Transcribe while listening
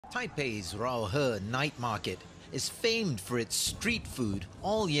Taipei's Raohe night market is famed for its street food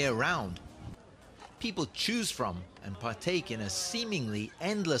all year round. People choose from and partake in a seemingly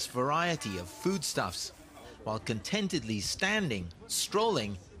endless variety of foodstuffs, while contentedly standing,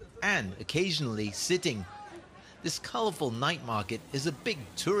 strolling, and occasionally sitting. This colorful night market is a big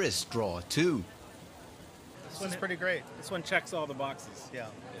tourist draw too. This one's pretty great. This one checks all the boxes. Yeah.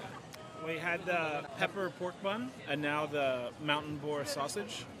 We had the pepper pork bun and now the mountain boar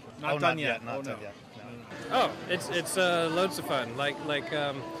sausage. Not Not done yet. yet. No. Oh, it's loads of fun.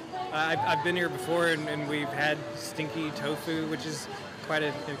 I've been here before and we've had stinky tofu, which is quite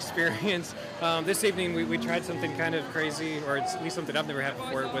an experience. This evening we tried something kind of crazy, or it's at least something I've never had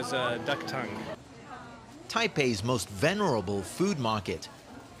before. It was duck tongue. Taipei's most venerable food market,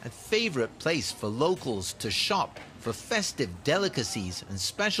 a favorite place for locals to shop for festive delicacies and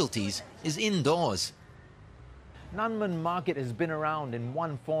specialties, is indoors. Nanmen Market has been around in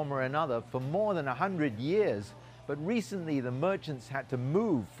one form or another for more than 100 years, but recently the merchants had to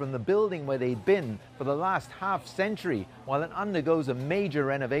move from the building where they'd been for the last half-century while it undergoes a major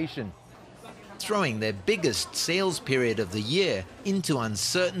renovation, throwing their biggest sales period of the year into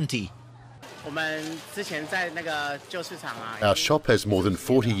uncertainty. Our shop has more than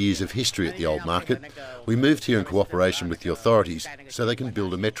 40 years of history at the old market. We moved here in cooperation with the authorities so they can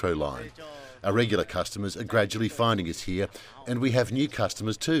build a metro line. Our regular customers are gradually finding us here, and we have new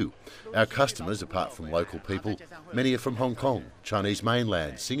customers too. Our customers, apart from local people, many are from Hong Kong, Chinese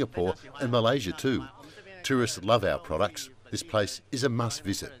mainland, Singapore and Malaysia too. Tourists love our products. This place is a must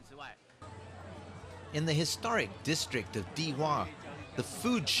visit. In the historic district of Dihua, the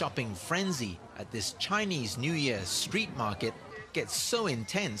food shopping frenzy at this Chinese New Year street market gets so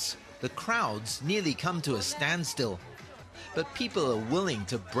intense, the crowds nearly come to a standstill. But people are willing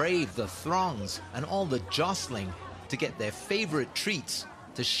to brave the throngs and all the jostling to get their favorite treats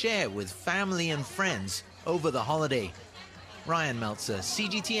to share with family and friends over the holiday. Rian Maelzer,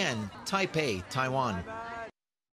 CGTN, Taipei, Taiwan.